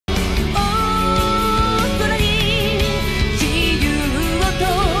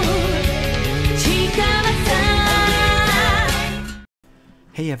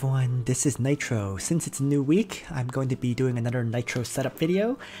Hey everyone, this is Nitro. Since it's a new week, I'm going to be doing another Nitro setup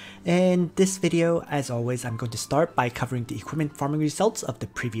video. And this video, as always, I'm going to start by covering the equipment farming results of the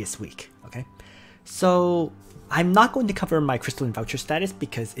previous week. Okay, so I'm not going to cover my crystalline voucher status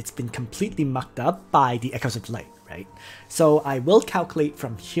because it's been completely mucked up by the Echoes of Light, right? So I will calculate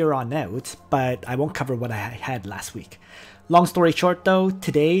from here on out, but I won't cover what I had last week. Long story short though,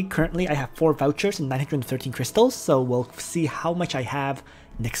 today, currently I have 4 vouchers and 913 crystals, so we'll see how much I have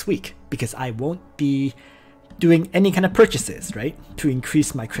next week, because I won't be doing any kind of purchases, right, to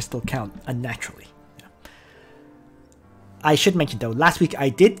increase my crystal count unnaturally. Yeah. I should mention though, last week I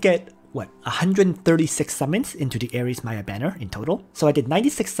did get, 136 summons into the Ares Maya banner in total. So I did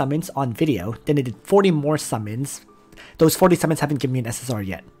 96 summons on video, then I did 40 more summons. Those 40 summons haven't given me an SSR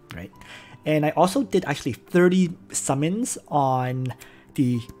yet, right? And I also did actually 30 summons on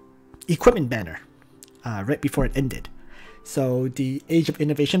the equipment banner right before it ended. So the Age of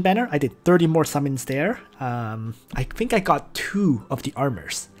Innovation banner, I did 30 more summons there. I think I got 2 of the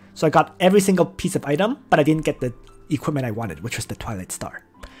armors. So I got every single piece of item, but I didn't get the equipment I wanted, which was the Twilight Star.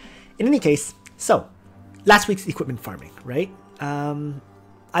 In any case, so last week's equipment farming, right?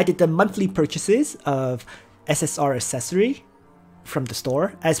 I did the monthly purchases of SSR accessory from the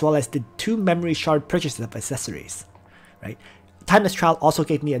store, as well as the 2 memory shard purchases of accessories, right? Timeless Trial also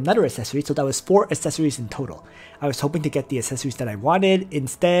gave me another accessory, so that was 4 accessories in total. I was hoping to get the accessories that I wanted.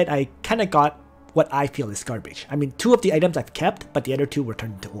 Instead, I kind of got what I feel is garbage. I mean, 2 of the items I've kept, but the other 2 were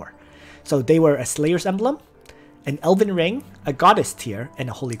turned into ore. So they were a Slayer's Emblem, an Elven Ring, a Goddess Tier, and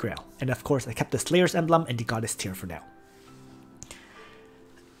a Holy Grail. And of course, I kept the Slayer's Emblem and the Goddess Tier for now.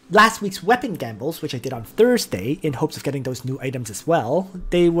 Last week's weapon gambles, which I did on Thursday in hopes of getting those new items as well,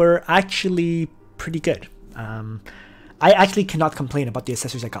 they were actually pretty good. I actually cannot complain about the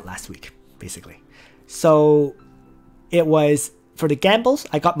accessories I got last week, basically. So it was, for the gambles,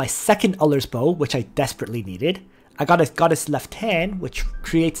 I got my 2nd Uller's Bow, which I desperately needed. I got a Goddess Left Hand, which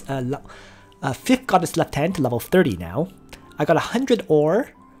creates a 5th Goddess Left Hand to level 30 now. I got 100 ore,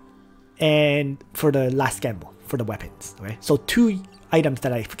 and for the last gamble, for the weapons. Okay, so 2 items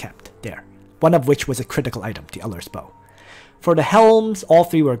that I've kept there, one of which was a critical item, the Uller's Bow. For the helms, all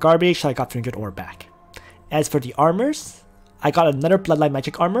 3 were garbage, so I got 300 ore back. As for the armors, I got another Bloodline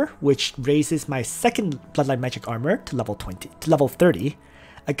Magic armor, which raises my 2nd Bloodline Magic armor to level 30.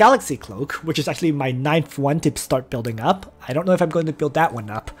 A Galaxy Cloak, which is actually my 9th one to start building up. I don't know if I'm going to build that one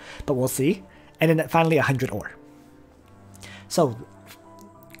up, but we'll see. And then finally 100 ore. So,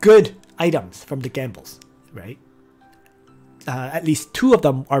 good items from the gambles, right? At least 2 of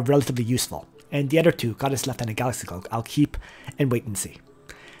them are relatively useful. And the other 2, Goddess Left and a Galaxy Cloak, I'll keep and wait and see.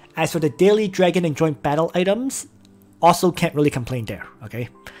 As for the daily dragon and joint battle items, also can't really complain there, okay?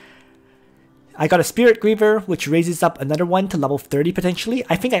 I got a Spirit Griever, which raises up another one to level 30 potentially.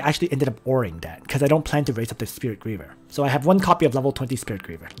 I think I actually ended up oring that, because I don't plan to raise up the Spirit Griever. So I have 1 copy of level 20 Spirit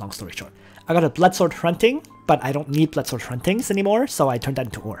Griever, long story short. I got a Bloodsword Hunting, but I don't need Bloodsword Huntings anymore, so I turned that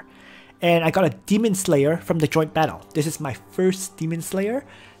into ore. And I got a Demon Slayer from the joint battle. This is my first Demon Slayer,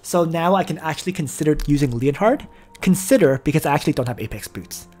 so now I can actually consider using Leonhard. Consider, because I actually don't have Apex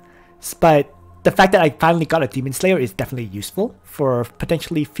Boots. But the fact that I finally got a Demon Slayer is definitely useful for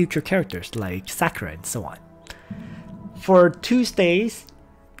potentially future characters like Sakura and so on. For Tuesdays,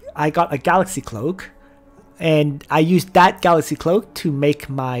 I got a Galaxy Cloak, and I used that Galaxy Cloak to make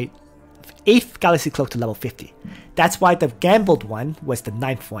my 8th Galaxy Cloak to level 50. That's why the gambled one was the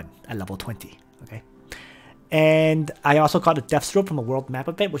 9th one at level 20. Okay, and I also got a Death Stroke from a world map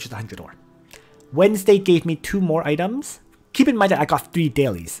event, which is 100 ore. Wednesday gave me 2 more items. Keep in mind that I got 3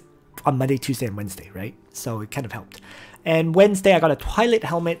 dailies on Monday, Tuesday, and Wednesday, right? So it kind of helped. And Wednesday, I got a Twilight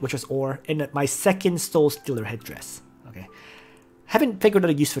Helmet, which was ore, and my 2nd Soul Stealer headdress. Okay, haven't figured out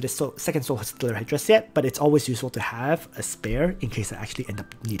a use for this 2nd Soul Stealer headdress yet, but it's always useful to have a spare in case I actually end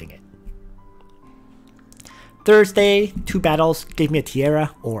up needing it. Thursday, 2 battles gave me a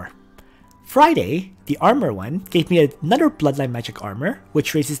Tiara ore. Friday, the armor one gave me another Bloodline Magic armor,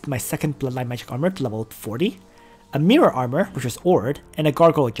 which raises my 2nd Bloodline Magic armor to level 40. A Mirror Armor, which was ored, and a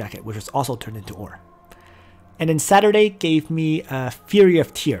Gargoyle Jacket, which was also turned into ore. And then Saturday gave me a Fury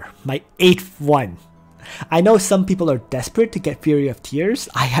of Tear, my 8th one. I know some people are desperate to get Fury of Tears.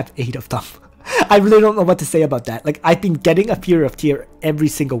 I have 8 of them. I really don't know what to say about that. Like, I've been getting a Fury of Tear every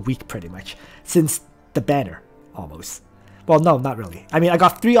single week pretty much, since the banner, almost. Well, no, not really. I mean, I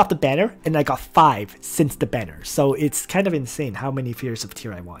got 3 off the banner, and I got 5 since the banner. So it's kind of insane how many Furies of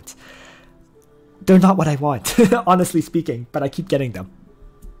Tear I want. They're not what I want, honestly speaking, but I keep getting them.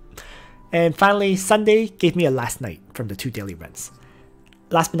 And finally, Sunday gave me a Last Night from the 2 daily runs.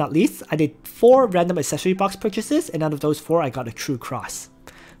 Last but not least, I did 4 random accessory box purchases, and out of those 4, I got a True Cross.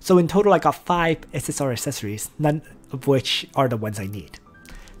 So in total, I got 5 SSR accessories, none of which are the ones I need.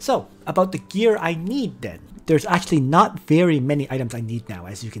 So about the gear I need then, there's actually not very many items I need now,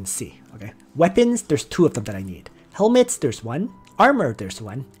 as you can see. Okay, weapons, there's 2 of them that I need. Helmets, there's 1. Armor, there's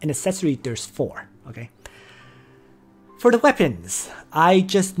 1. And accessory, there's 4. Okay. For the weapons, I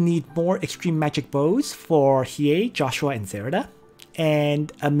just need more extreme magic bows for Hiei, Joshua, and Zerida,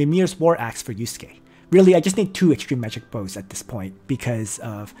 and a Mimir's War Axe for Yusuke. Really, I just need 2 extreme magic bows at this point because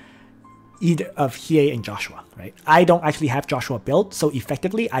of either of Hiei and Joshua, right? I don't actually have Joshua built, so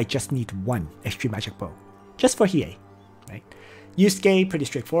effectively, I just need 1 extreme magic bow, just for Hiei, right? Yusuke, pretty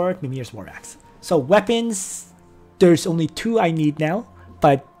straightforward, Mimir's War Axe. So weapons, there's only 2 I need now,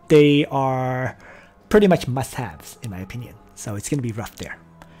 but they are pretty much must-haves in my opinion, so it's gonna be rough there.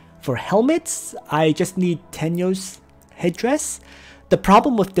 For helmets, I just need Tenyo's headdress. The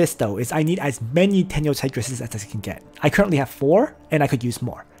problem with this though is I need as many Tenyo's headdresses as I can get. I currently have 4 and I could use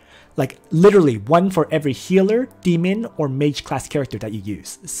more. Like literally 1 for every healer, demon, or mage class character that you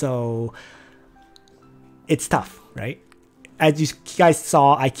use. So it's tough, right? As you guys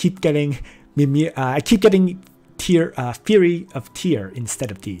saw, I keep getting Fury of Tyr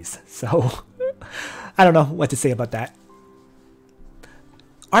instead of these. So I don't know what to say about that.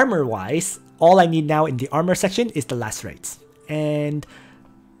 Armor-wise, all I need now in the armor section is the lacerates. And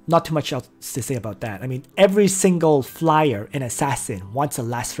not too much else to say about that. I mean, every single flyer and assassin wants a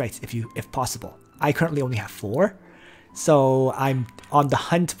lacerates if possible. I currently only have 4. So I'm on the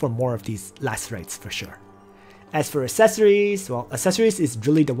hunt for more of these lacerates for sure. As for accessories, well, accessories is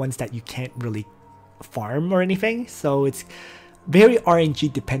really the ones that you can't really farm or anything. So it's very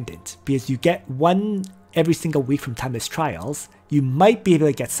RNG dependent because you get 1 every single week from Timeless Trials. You might be able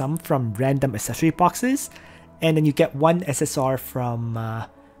to get some from random accessory boxes, and then you get 1 SSR from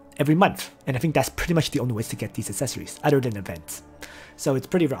every month. And I think that's pretty much the only ways to get these accessories other than events. So it's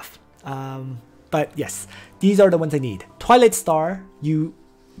pretty rough. But yes, these are the ones I need. Twilight Star,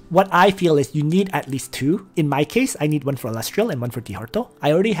 what I feel is you need at least 2. In my case, I need 1 for Celestial and 1 for Diharto.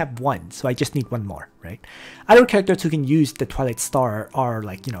 I already have 1, so I just need 1 more, right? Other characters who can use the Twilight Star are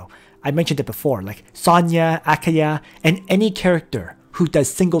like, you know, I mentioned it before, like Sonya, Akaya, and any character who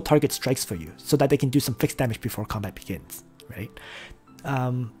does single target strikes for you so that they can do some fixed damage before combat begins, right?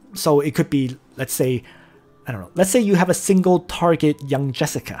 So it could be, let's say, I don't know, let's say you have a single target young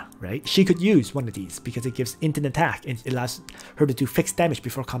Jessica, right? She could use one of these because it gives instant attack and it allows her to do fixed damage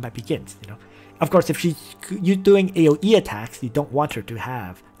before combat begins, you know? Of course, if you're doing AoE attacks, you don't want her to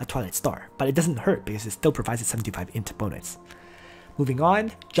have a Twilight Star, but it doesn't hurt because it still provides a 75 int bonus. Moving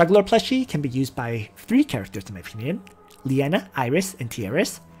on, Juggler plushie can be used by 3 characters in my opinion. Liana, Iris, and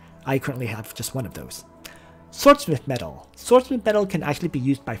Tiaris. I currently have just 1 of those. Swordsmith Medal. Swordsmith Medal can actually be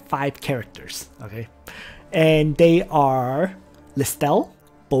used by 5 characters, okay? And they are Listel,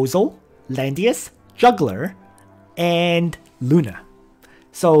 Bozel, Landius, Juggler, and Luna.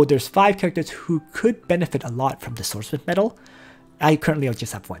 So there's 5 characters who could benefit a lot from the Swordsmith Medal. I currently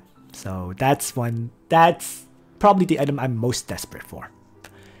just have 1. So that's probably the item I'm most desperate for.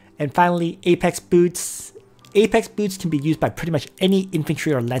 And finally, Apex Boots. Apex Boots can be used by pretty much any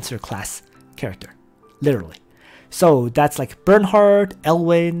infantry or lancer class character. Literally. So that's like Bernhard,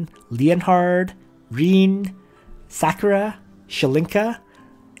 Elwyn, Leonhard, Reen, Sakura, Shalinka,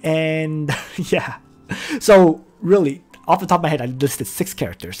 and yeah. So really, off the top of my head, I listed 6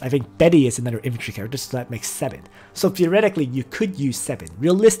 characters. I think Betty is another infantry character, so that makes 7. So theoretically, you could use 7.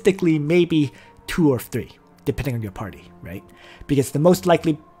 Realistically, maybe 2 or 3, depending on your party, right? Because the most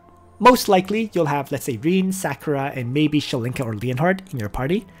likely you'll have, let's say, Reen, Sakura, and maybe Shalinka or Leonhard in your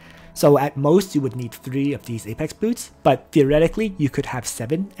party. So at most, you would need 3 of these Apex Boots, but theoretically, you could have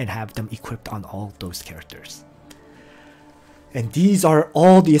 7 and have them equipped on all those characters. And these are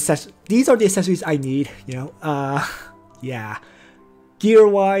all the accessories I need, you know. Yeah.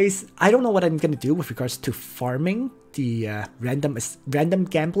 Gear-wise, I don't know what I'm gonna do with regards to farming the random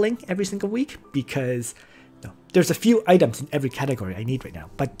gambling every single week, because there's a few items in every category I need right now,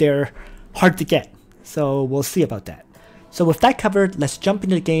 but they're hard to get. So we'll see about that. So with that covered, let's jump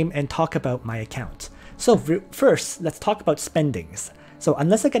into the game and talk about my account. So first, let's talk about spendings. So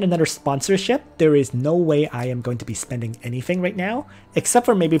unless I get another sponsorship, there is no way I am going to be spending anything right now, except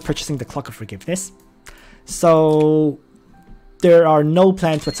for maybe purchasing the Clock of Forgiveness. So there are no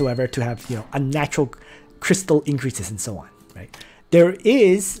plans whatsoever to have, you know, unnatural crystal increases and so on, right? There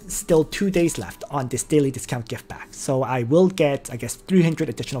is still 2 days left on this daily discount gift back. So I will get, I guess, 300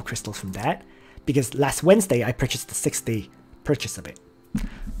 additional crystals from that, because last Wednesday I purchased the 6-day purchase of it.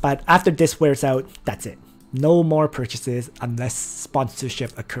 But after this wears out, that's it. No more purchases unless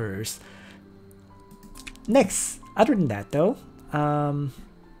sponsorship occurs. Next, other than that though,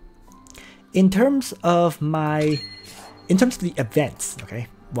 In terms of the events, okay,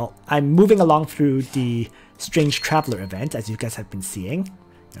 well, I'm moving along through the Strange Traveler event, as you guys have been seeing.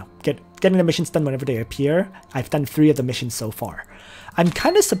 You know, getting the missions done whenever they appear. I've done 3 of the missions so far. I'm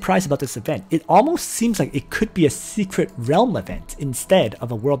kind of surprised about this event. It almost seems like it could be a secret realm event instead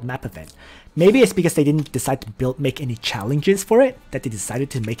of a world map event. Maybe it's because they didn't decide to make any challenges for it, that they decided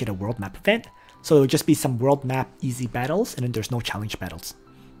to make it a world map event. So it'll just be some world map easy battles, and then there's no challenge battles.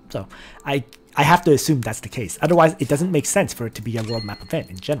 So I have to assume that's the case. Otherwise, it doesn't make sense for it to be a world map event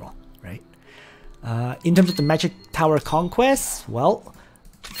in general, right? In terms of the Magic Tower Conquest, well,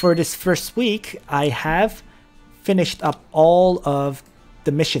 for this first week, I have finished up all of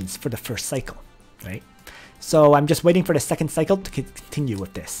the missions for the first cycle, right? So I'm just waiting for the second cycle to continue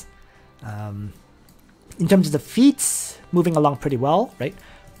with this. In terms of the feats, moving along pretty well, right?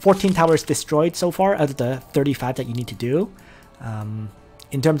 14 towers destroyed so far out of the 35 that you need to do.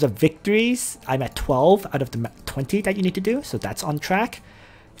 In terms of victories, I'm at 12 out of the 20 that you need to do, so that's on track.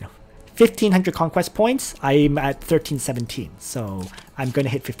 1500 conquest points, I'm at 1317, so I'm going to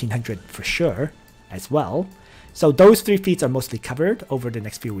hit 1500 for sure as well. So those 3 feats are mostly covered over the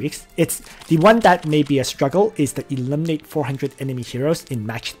next few weeks. It's the one that may be a struggle is to eliminate 400 enemy heroes in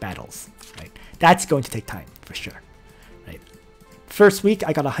matched battles, right? That's going to take time for sure, right? First week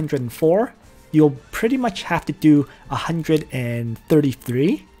I got 104. You'll pretty much have to do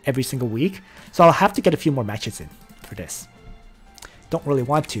 133 every single week. So I'll have to get a few more matches in for this. Don't really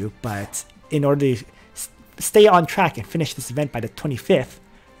want to, but in order to stay on track and finish this event by the 25th,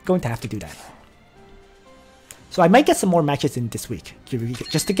 I'm going to have to do that. So I might get some more matches in this week,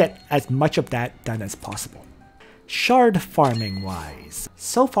 just to get as much of that done as possible. Shard farming wise,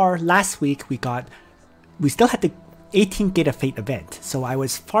 so far last week we still had the 18 Gate of Fate event, so I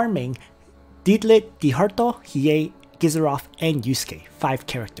was farming Diglett, Diharto, Hiei, Gizaroth, and Yusuke, 5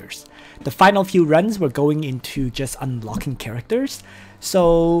 characters. The final few runs were going into just unlocking characters,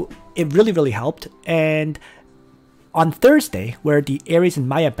 so it really helped. And on Thursday, where the Ares and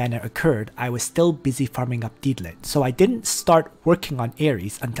Maya banner occurred, I was still busy farming up Diglett, so I didn't start working on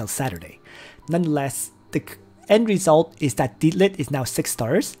Ares until Saturday. Nonetheless, the end result is that Diglett is now 6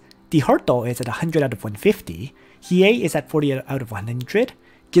 stars, Diharto is at 100 out of 150, Hiei is at 40 out of 100,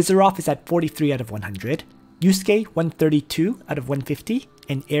 Gizaroth is at 43 out of 100, Yusuke 132 out of 150,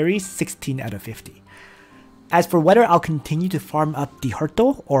 and Ares 16 out of 50. As for whether I'll continue to farm up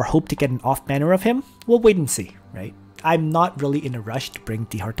Diharto or hope to get an off banner of him, we'll wait and see, right? I'm not really in a rush to bring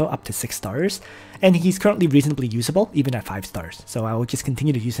Diharto up to 6 stars, and he's currently reasonably usable even at 5 stars, so I will just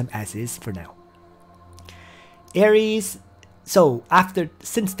continue to use him as is for now. Ares, so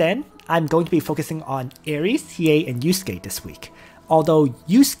since then, I'm going to be focusing on Ares, Hiei, and Yusuke this week. Although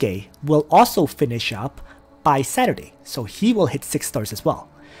Yusuke will also finish up by Saturday, so he will hit 6 stars as well.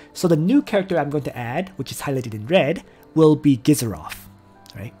 So the new character I'm going to add, which is highlighted in red, will be Gizaroth,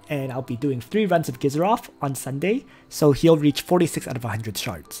 right? And I'll be doing 3 runs of Gizaroth on Sunday, so he'll reach 46 out of 100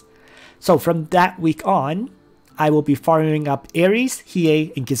 shards. So from that week on, I will be farming up Ares,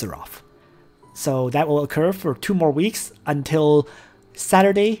 Hiei, and Gizaroth. So that will occur for 2 more weeks until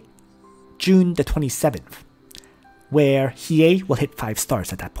Saturday, June the 27th, where Hiei will hit 5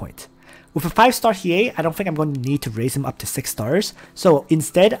 stars at that point. With a 5-star Hiei, I don't think I'm going to need to raise him up to 6 stars, so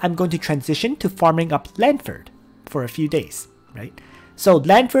instead I'm going to transition to farming up Lanford for a few days, right? So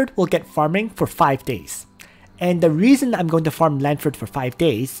Lanford will get farming for 5 days. And the reason I'm going to farm Lanford for 5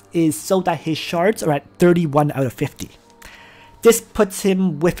 days is so that his shards are at 31 out of 50. This puts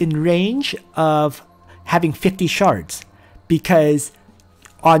him within range of having 50 shards, because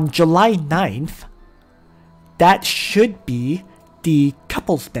on July 9th, that should be the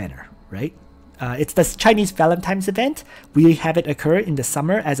couples banner, right? It's the Chinese Valentine's event. We have it occur in the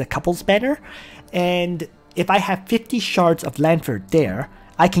summer as a couples banner, and if I have 50 shards of Lanford there,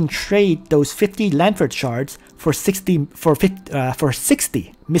 I can trade those 50 Lanford shards for 60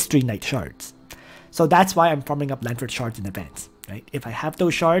 Mystery Knight shards. So that's why I'm farming up Lanford shards in advance, right? If I have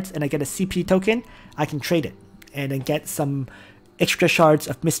those shards and I get a CP token, I can trade it and then get some extra shards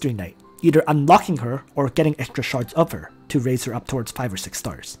of Mystery Knight, either unlocking her or getting extra shards of her to raise her up towards 5 or 6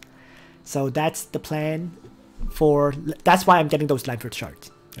 stars. So that's the plan that's why I'm getting those Lanford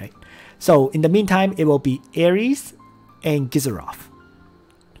shards, right? So in the meantime, it will be Ares and Gizaroth.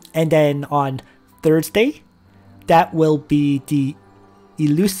 And then on Thursday, that will be the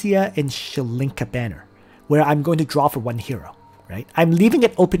Elucia and Shalinka banner, where I'm going to draw for 1 hero, right? I'm leaving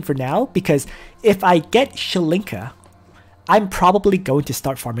it open for now because if I get Shalinka, I'm probably going to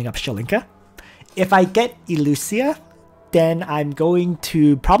start farming up Shalinka. If I get Elucia, then I'm going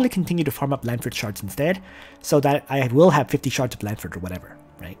to probably continue to farm up Lanford shards instead, so that I will have 50 shards of Lanford or whatever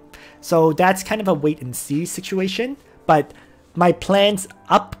right? So that's kind of a wait and see situation, but my plans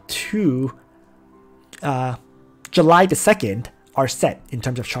up to July the 2nd are set in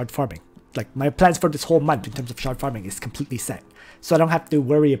terms of shard farming. Like my plans for this whole month in terms of shard farming is completely set, so I don't have to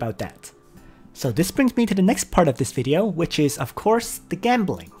worry about that. So this brings me to the next part of this video, which is of course the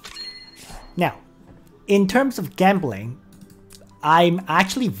gambling. Now, in terms of gambling, I'm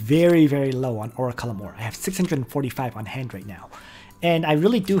actually very, very low on Aura Column Ore. I have 645 on hand right now. And I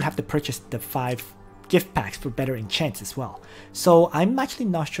really do have to purchase the 5 gift packs for better enchants as well. So I'm actually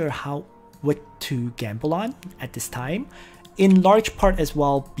not sure what to gamble on at this time. In large part as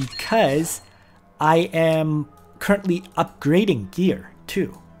well because I am currently upgrading gear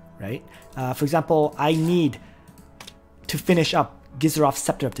too, right? For example, I need to finish up Gizerof's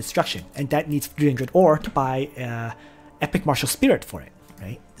Scepter of Destruction, and that needs 300 ore to buy Epic Martial Spirit for it,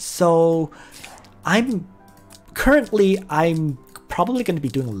 right? So I'm probably going to be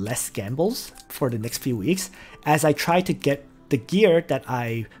doing less gambles for the next few weeks as I try to get the gear that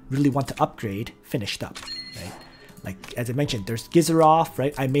I really want to upgrade finished up, right? Like as I mentioned, there's Gizerof,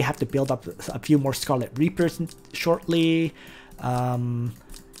 right? I may have to build up a few more Scarlet Reapers shortly.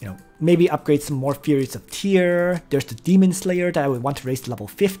 You know, maybe upgrade some more Furies of Tyr. There's the Demon Slayer that I would want to raise to level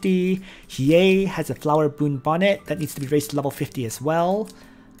 50. Hiei has a Flower Boon Bonnet that needs to be raised to level 50 as well.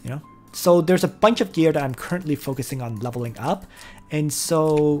 You know, so there's a bunch of gear that I'm currently focusing on leveling up. And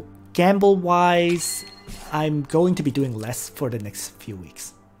so gamble-wise, I'm going to be doing less for the next few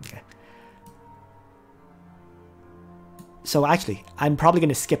weeks. Okay. So actually, I'm probably going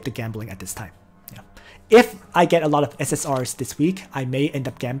to skip the gambling at this time. If I get a lot of SSRs this week, I may end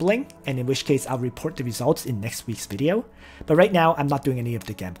up gambling, and in which case I'll report the results in next week's video. But right now, I'm not doing any of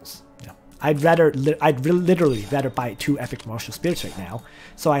the gambles. You know, I'd literally rather buy 2 Epic Martial Spirits right now.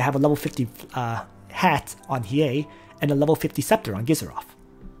 So I have a level 50 hat on Hiei and a level 50 Scepter on Gizerof.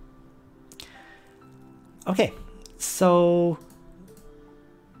 Okay, so...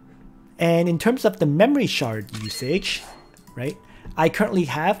 And in terms of the memory shard usage, right, I currently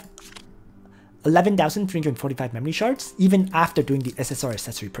have 11,345 memory shards, even after doing the SSR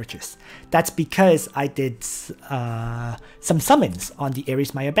accessory purchase. That's because I did some summons on the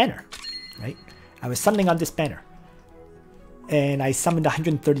Ares Maya banner, right? I was summoning on this banner. And I summoned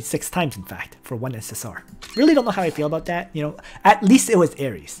 136 times, in fact, for 1 SSR. Really don't know how I feel about that, you know. At least it was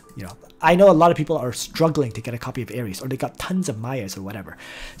Ares, you know. I know a lot of people are struggling to get a copy of Ares, or they got tons of Mayas or whatever.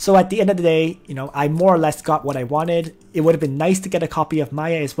 So at the end of the day, you know, I more or less got what I wanted. It would have been nice to get a copy of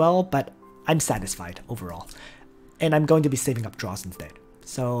Maya as well, but I'm satisfied overall, and I'm going to be saving up draws instead.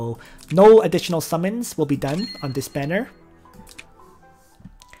 So no additional summons will be done on this banner.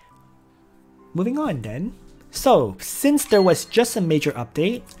 Moving on then. So since there was just a major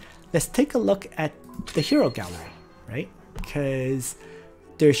update, let's take a look at the hero gallery, right? Because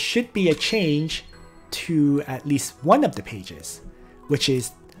there should be a change to at least one of the pages, which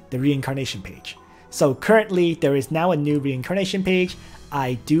is the reincarnation page. So currently there is now a new reincarnation page.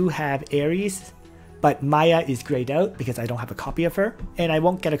 I do have Ares, but Maya is grayed out because I don't have a copy of her, and I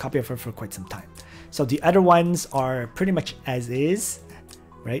won't get a copy of her for quite some time. So the other ones are pretty much as is,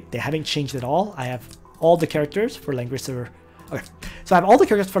 right? They haven't changed at all. I have all the characters for Langrisser. Okay, so I have all the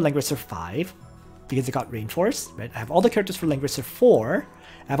characters for Langrisser 5 because it got reinforced, right? I have all the characters for Langrisser 4.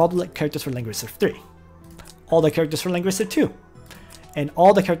 I have all the characters for Langrisser 3. All the characters for Langrisser 2. And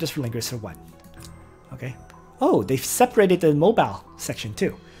all the characters for Langrisser 1. Okay. Oh, they've separated the mobile section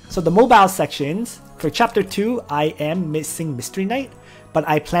too. So the mobile sections, for chapter 2, I am missing Mystery Knight, but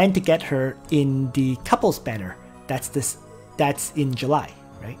I plan to get her in the couples banner. That's in July,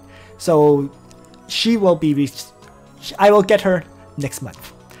 right? So she will be I will get her next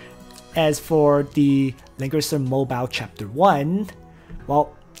month. As for the Langrisser Mobile chapter 1,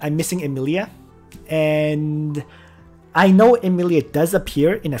 well, I'm missing Emilia, and I know Emilia does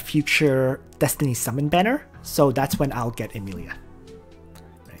appear in a future Destiny Summon banner, so that's when I'll get Emilia.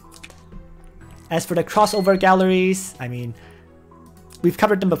 Right. As for the crossover galleries, I mean, we've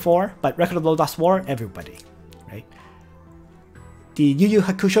covered them before, but Record of Lodoss War, everybody, right? The Yu Yu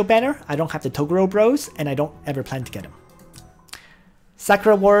Hakusho banner, I don't have the Toguro Bros, and I don't ever plan to get them.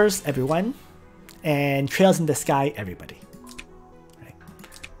 Sakura Wars, everyone. And Trails in the Sky, everybody. Right.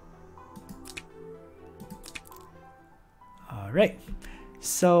 Alright,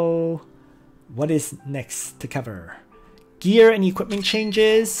 so what is next to cover? Gear and equipment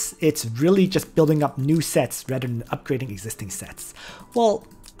changes. It's really just building up new sets rather than upgrading existing sets. Well,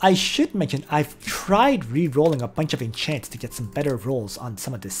 I should mention I've tried re-rolling a bunch of enchants to get some better rolls on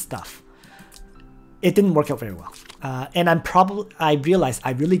some of this stuff. It didn't work out very well. And I realized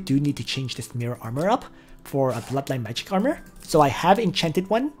I really do need to change this mirror armor up for a Bloodline Magic Armor. So I have enchanted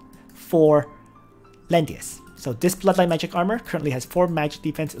one for Langrisser. So this Bloodline Magic Armor currently has 4 magic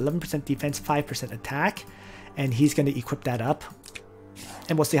defense, 11% defense, 5% attack, and he's going to equip that up,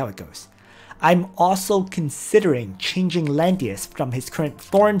 and we'll see how it goes. I'm also considering changing Langrisser from his current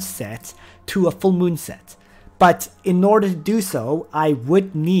Thorn set to a Full Moon set, but in order to do so, I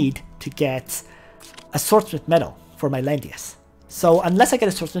would need to get a Swordsmith Medal for my Langrisser. So unless I get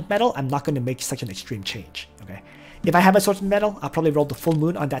a Swordsmith Medal, I'm not going to make such an extreme change, okay? If I have a Swordsmith Medal, I'll probably roll the Full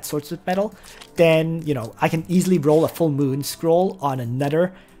Moon on that Swordsmith Medal. Then, you know, I can easily roll a Full Moon scroll on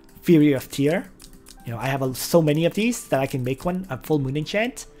another Fury of Tyr. You know, I have so many of these that I can make one a Full Moon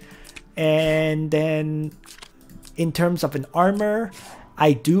enchant. And then, in terms of an armor,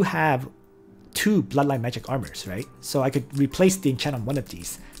 I do have 2 Bloodline Magic Armors, right? So I could replace the enchant on one of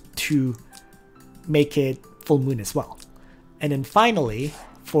these to make it Full Moon as well. And then finally,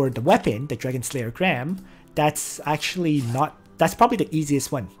 for the weapon, the Dragon Slayer Graham, that's actually not, that's probably the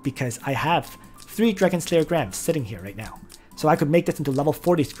easiest one because I have 3 Dragon Slayer Grams sitting here right now. So I could make this into level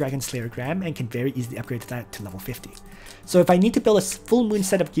 40 Dragon Slayer Gram and can very easily upgrade that to level 50. So if I need to build a Full Moon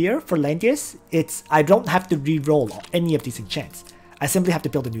set of gear for Langrisser, I don't have to re-roll any of these enchants. I simply have to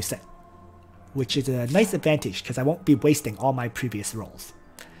build a new set, which is a nice advantage because I won't be wasting all my previous rolls.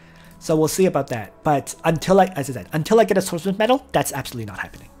 So we'll see about that. But until as I said, until I get a Swordsmith Medal, that's absolutely not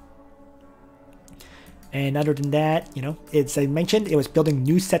happening. And other than that, you know, as I mentioned, it was building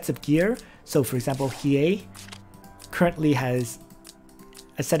new sets of gear. So for example, Hiei currently has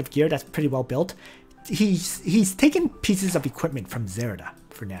a set of gear that's pretty well built. He's taken pieces of equipment from Zerda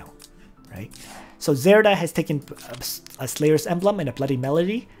for now, right? So Zerda has taken a Slayer's Emblem and a Bloody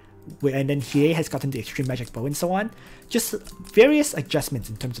Melody, and then Hiei has gotten the Extreme Magic Bow and so on. Just various adjustments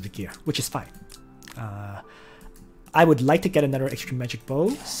in terms of the gear, which is fine. I would like to get another Extreme Magic Bow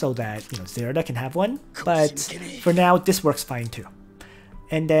so that, you know, Zerda can have one, but for now this works fine too.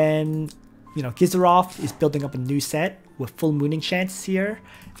 And then, you know, Gizarov is building up a new set with Full Moon enchants here.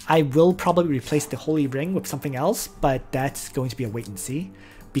 I will probably replace the Holy Ring with something else, but that's going to be a wait and see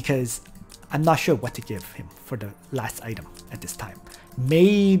because I'm not sure what to give him for the last item at this time.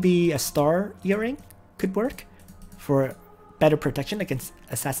 Maybe a Star Earring could work for better protection against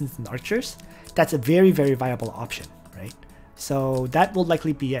assassins and archers. That's a very, very viable option, right? So that will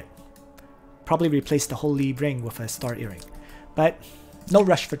likely be it. Probably replace the Holy Ring with a Star Earring, but no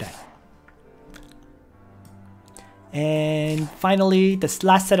rush for that. And finally, this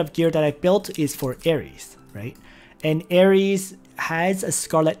last set of gear that I built is for Ares, right? And Ares has a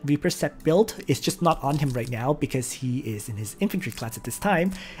Scarlet Reaper set built. It's just not on him right now because he is in his infantry class at this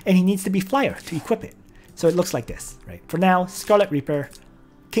time, and he needs to be flyer to equip it. So it looks like this, right? For now, Scarlet Reaper,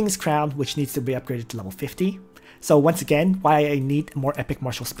 King's Crown, which needs to be upgraded to level 50. So once again, why I need more epic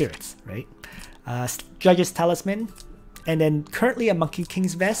martial spirits, right? Judge's Talisman, and then currently a Monkey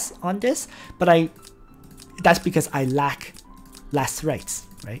King's Vest on this, but that's because I lack Last Rites,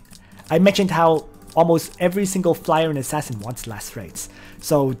 right? I mentioned how almost every single flyer and assassin wants Last Rites.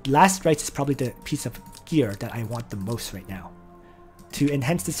 So Last Rites is probably the piece of gear that I want the most right now to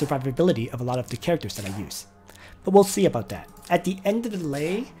enhance the survivability of a lot of the characters that I use. But we'll see about that. At the end of the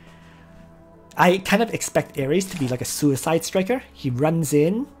day, I kind of expect Ares to be like a suicide striker. He runs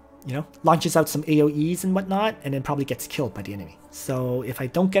in, you know, launches out some AoEs and whatnot, and then probably gets killed by the enemy. So if I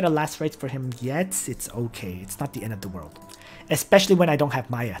don't get a Last Rites for him yet, it's okay. It's not the end of the world. Especially when I don't have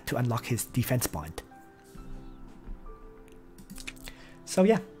Maya to unlock his defense bond. So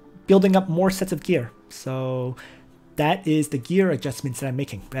yeah, building up more sets of gear. So that is the gear adjustments that I'm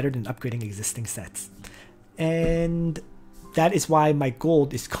making, rather than upgrading existing sets. And that is why my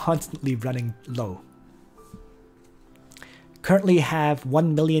gold is constantly running low. Currently have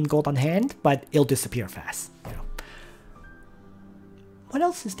 1 million gold on hand, but it'll disappear fast. You know. What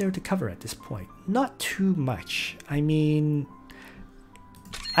else is there to cover at this point? Not too much. I mean,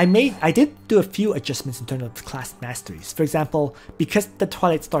 I did do a few adjustments in terms of class masteries. For example, because the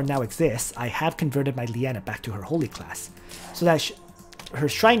Twilight Star now exists, I have converted my Liana back to her holy class, so that her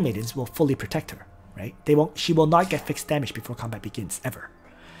Shrine Maidens will fully protect her. Right? She will not get fixed damage before combat begins, ever.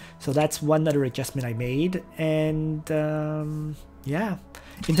 So that's one other adjustment I made. And yeah,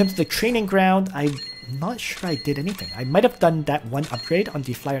 in terms of the training ground, I'm not sure I did anything. I might have done that one upgrade on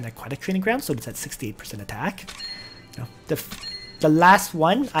the Flyer and Aquatic training ground, so it's at 68% attack. You know, the last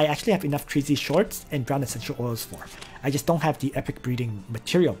one, I actually have enough crazy shorts and brown essential oils for. I just don't have the epic breeding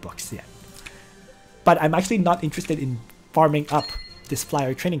material books yet. But I'm actually not interested in farming up this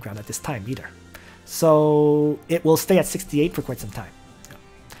Flyer training ground at this time either. So it will stay at 68 for quite some time.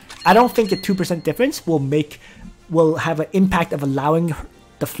 I don't think the 2% difference will have an impact of allowing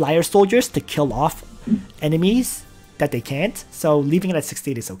the Flyer soldiers to kill off enemies that they can't, so leaving it at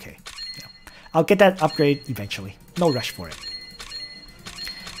 68 is okay. Yeah. I'll get that upgrade eventually. No rush for it.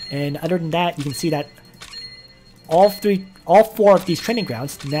 And other than that, you can see that all four of these training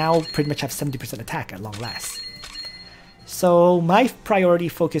grounds now pretty much have 70% attack at long last. So my priority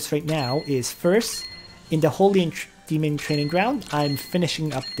focus right now is first, in the Holy Demon training ground, I'm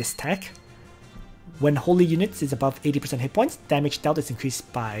finishing up this tech. When holy units is above 80% hit points, damage dealt is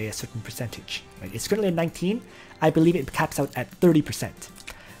increased by a certain percentage. Right? It's currently at 19. I believe it caps out at 30%.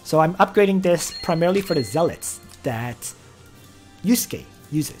 So I'm upgrading this primarily for the zealots that Yusuke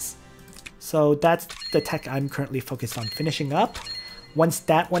uses. So that's the tech I'm currently focused on finishing up. Once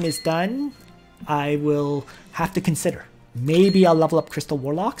that one is done, I will have to consider. Maybe I'll level up Crystal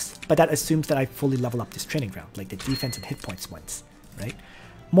Warlocks, but that assumes that I fully level up this training ground, like the defense and hit points ones, right?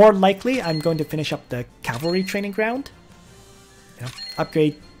 More likely, I'm going to finish up the Cavalry training ground,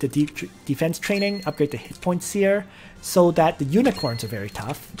 upgrade the defense training, upgrade the hit points here, so that the Unicorns are very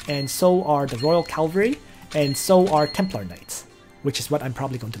tough, and so are the Royal Cavalry, and so are Templar Knights, which is what I'm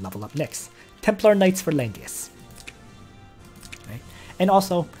probably going to level up next. Templar Knights for Langrisser. Right? And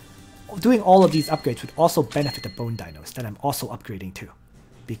also, doing all of these upgrades would also benefit the Bone Dinos that I'm also upgrading to,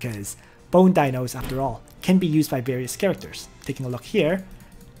 because Bone Dinos, after all, can be used by various characters. Taking a look here,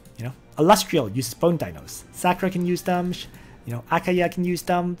 Illustrial uses Bone Dinos. Sakura can use them, Akaya can use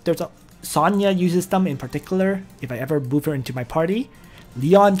them. Sonya uses them in particular, if I ever move her into my party.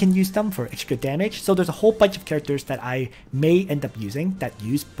 Leon can use them for extra damage. So there's a whole bunch of characters that I may end up using that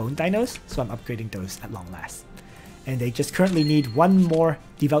use Bone Dinos, so I'm upgrading those at long last. And they just currently need one more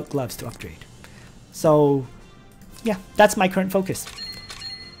Devout Gloves to upgrade. So yeah, that's my current focus.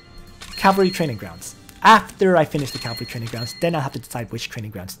 Cavalry training grounds. After I finish the Cavalry training grounds, then I'll have to decide which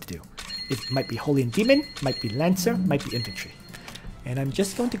training grounds to do. It might be Holy and Demon, might be Lancer, might be Infantry. And I'm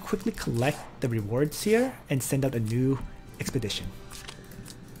just going to quickly collect the rewards here and send out a new expedition.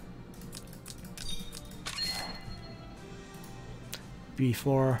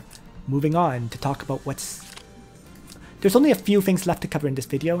 Before moving on to talk about what's... There's only a few things left to cover in this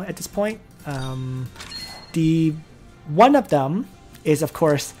video at this point. One of them is, of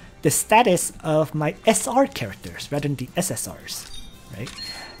course, the status of my SR characters rather than the SSRs, right?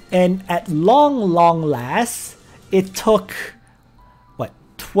 And at long last, it took, what,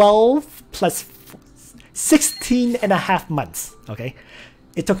 12 plus 16 and a half months, okay?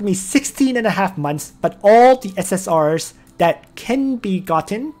 It took me 16 and a half months, but all the SSRs that can be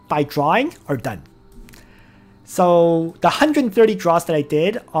gotten by drawing are done. So the 130 draws that I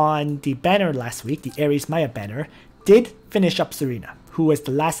did on the banner last week, the Ares Maya banner, did finish up Serena, who was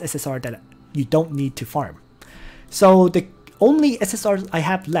the last SSR that you don't need to farm. So the only SSRs I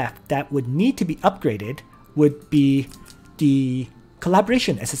have left that would need to be upgraded would be the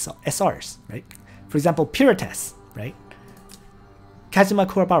collaboration SRs, right? For example, Pirates, right? Kazuma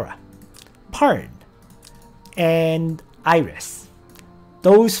Kurabara, Parn, and Iris.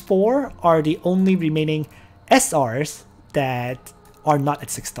 Those four are the only remaining SRs that are not at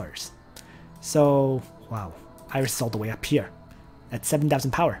 6 stars. So, wow, Iris is all the way up here at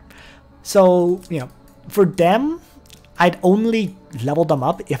 7,000 power. So, for them, I'd only level them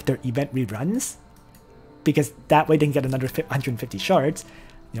up if their event reruns, because that way they can get another 150 shards.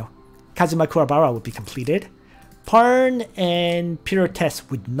 Kazuma Kurabara would be completed. Parn and Pirates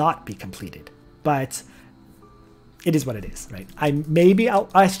would not be completed, but it is what it is, right? Maybe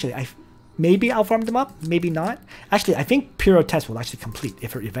I'll farm them up, maybe not. Actually, I think Pirates will actually complete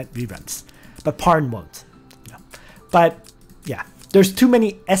if her event reruns, but Parn won't. But yeah, there's too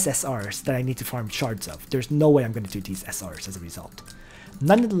many SSRs that I need to farm shards of. There's no way I'm going to do these SRs as a result.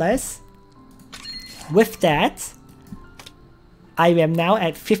 Nonetheless, with that, I am now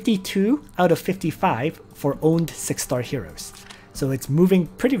at 52 out of 55 for owned 6-star heroes. So it's moving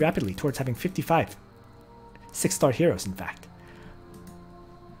pretty rapidly towards having 55 6-star heroes, in fact.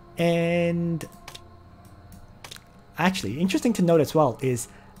 And actually, interesting to note as well is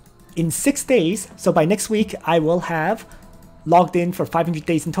in 6 days, so by next week, I will have logged in for 500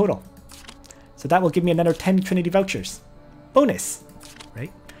 days in total. So that will give me another 10 Trinity vouchers. Bonus,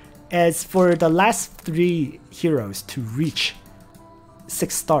 right? As for the last 3 heroes to reach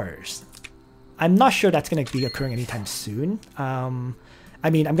 6 stars, I'm not sure that's going to be occurring anytime soon. I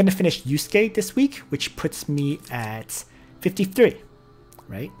mean, I'm going to finish Yusuke this week, which puts me at 53,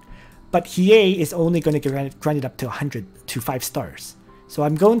 right? But Hiei is only going to grind it up to 100 to 5 stars. So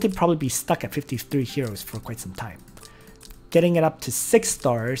I'm going to probably be stuck at 53 heroes for quite some time. Getting it up to 6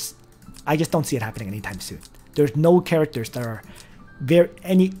 stars, I just don't see it happening anytime soon. There's no characters that are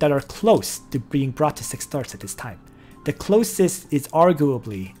that are close to being brought to 6 stars at this time. The closest is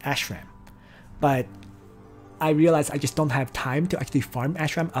arguably Ashram. but I realized I just don't have time to actually farm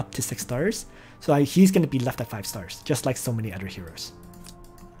Ashram up to 6 stars. So he's going to be left at 5 stars, just like so many other heroes.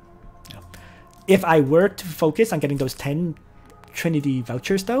 Yeah. If I were to focus on getting those 10 Trinity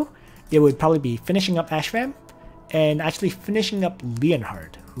vouchers though, it would probably be finishing up Ashram and actually finishing up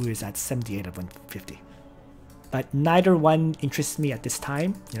Leonhard, who is at 78 of 150. But neither one interests me at this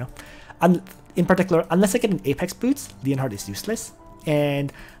time, you know. In particular, unless I get an Apex boots, Leonhard is useless.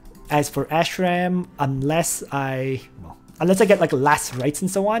 And as for Ashram, unless I get like last rites and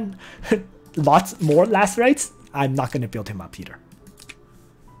so on, lots more last rites, I'm not going to build him up either.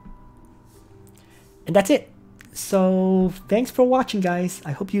 And that's it. So thanks for watching, guys.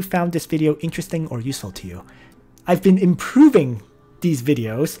 I hope you found this video interesting or useful to you. I've been improving these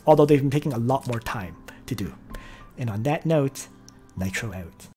videos, although they've been taking a lot more time to do. And on that note, Nitro out.